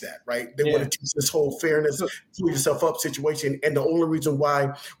teach that, right? They want to teach this whole fairness, pull yourself up situation. And the only reason why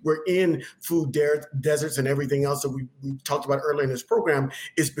we're in food deserts and everything else that we talked about earlier in this program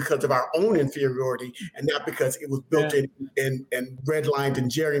is because of our own inferiority, and not because it was built in and redlined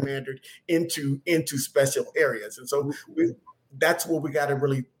and gerrymandered into special areas. And so that's what we got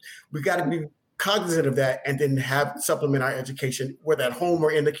to be cognizant of that, and then supplement our education, whether at home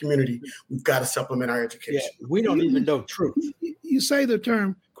or in the community. We've got to supplement our education. Yeah, we don't even know truth. You say the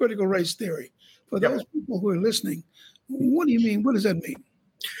term critical race theory. For those people who are listening, what do you mean? What does that mean?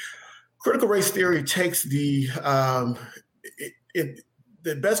 Critical race theory takes the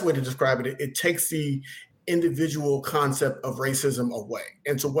best way to describe it, it takes the individual concept of racism away.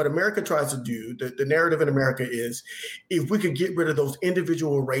 And so what America tries to do, the narrative in America is, if we could get rid of those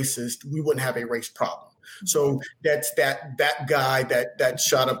individual racists, we wouldn't have a race problem. So that's that guy that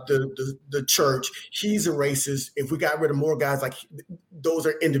shot up the church. He's a racist. If we got rid of more guys, like those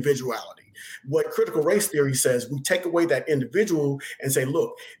are individuality. What critical race theory says, we take away that individual and say,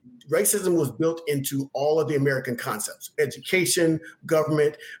 look, racism was built into all of the American concepts: education,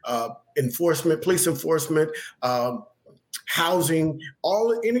 government, enforcement, police enforcement, housing,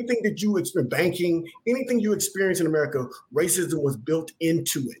 anything that you experience, banking, anything you experience in America, racism was built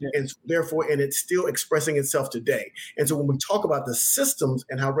into it. And so therefore, and it's still expressing itself today. And so when we talk about the systems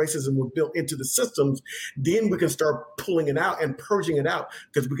and how racism was built into the systems, then we can start pulling it out and purging it out,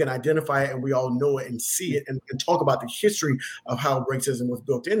 because we can identify it and we all know it and see it, and talk about the history of how racism was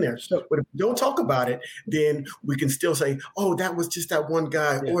built in there. But if we don't talk about it, then we can still say, oh, that was just that one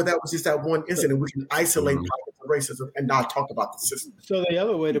guy, or that was just that one incident. We can isolate racism and not talk about the system. So the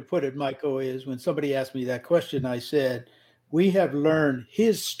other way to put it, Michael, is when somebody asked me that question, I said, we have learned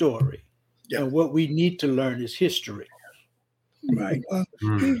his story, and what we need to learn is history. Right.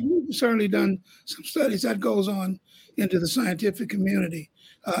 We've certainly done some studies that goes on into the scientific community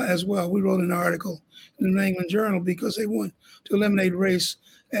as well. We wrote an article in the New England Journal because they want to eliminate race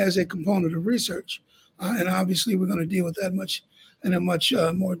as a component of research. And obviously we're going to deal with that in a much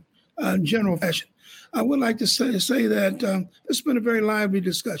more general fashion. I would like to say that this has been a very lively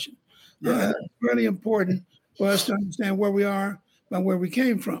discussion. It's really important for us to understand where we are and where we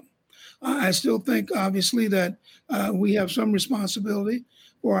came from. I still think, obviously, that we have some responsibility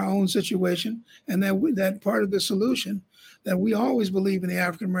for our own situation, and that part of the solution that we always believe in the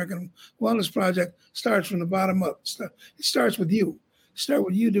African American Wellness Project starts from the bottom up. It starts with you. Start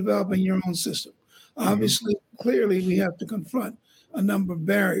with you developing your own system. Obviously, clearly, we have to confront a number of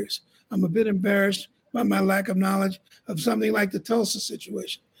barriers. I'm a bit embarrassed by my lack of knowledge of something like the Tulsa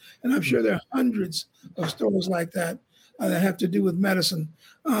situation. And I'm sure there are hundreds of stories like that that have to do with medicine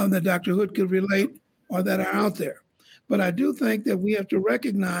that Dr. Hood could relate or that are out there. But I do think that we have to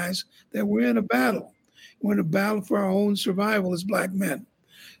recognize that we're in a battle. We're in a battle for our own survival as Black men,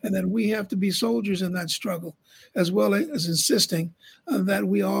 and that we have to be soldiers in that struggle, as well as insisting that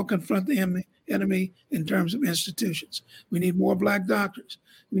we all confront the enemy in terms of institutions. We need more Black doctors.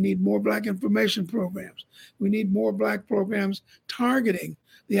 We need more Black information programs. We need more Black programs targeting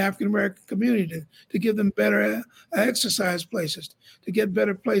the African American community to give them better exercise places, to get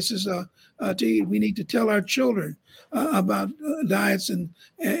better places to eat. We need to tell our children about diets and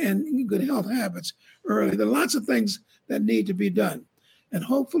good health habits early. There are lots of things that need to be done. And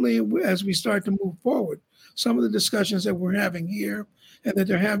hopefully, as we start to move forward, some of the discussions that we're having here and that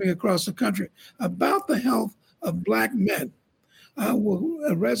they're having across the country about the health of Black men will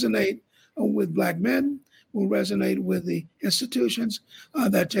resonate with Black men, will resonate with the institutions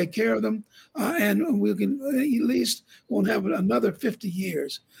that take care of them, and we can at least won't have another 50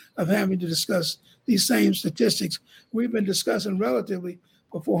 years of having to discuss these same statistics we've been discussing relatively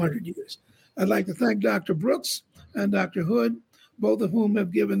for 400 years. I'd like to thank Dr. Brooks and Dr. Hood, both of whom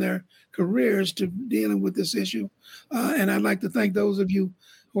have given their careers to dealing with this issue. And I'd like to thank those of you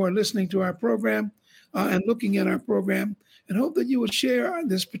who are listening to our program and looking at our program, and hope that you will share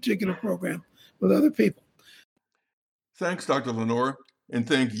this particular program with other people. Thanks, Dr. LeNoir, and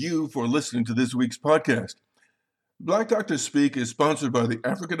thank you for listening to this week's podcast. Black Doctors Speak is sponsored by the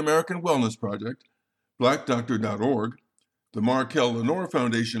African American Wellness Project, blackdoctor.org, the Markel LeNoir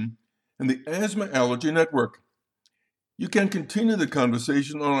Foundation, and the Asthma Allergy Network. You can continue the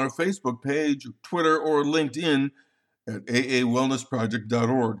conversation on our Facebook page, Twitter, or LinkedIn at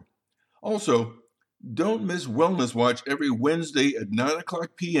aawellnessproject.org. Also, don't miss Wellness Watch every Wednesday at 9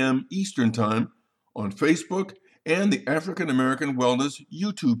 o'clock p.m. Eastern Time on Facebook and the African American Wellness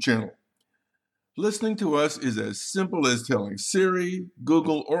YouTube channel. Listening to us is as simple as telling Siri,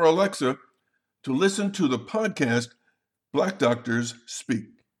 Google, or Alexa to listen to the podcast Black Doctors Speak.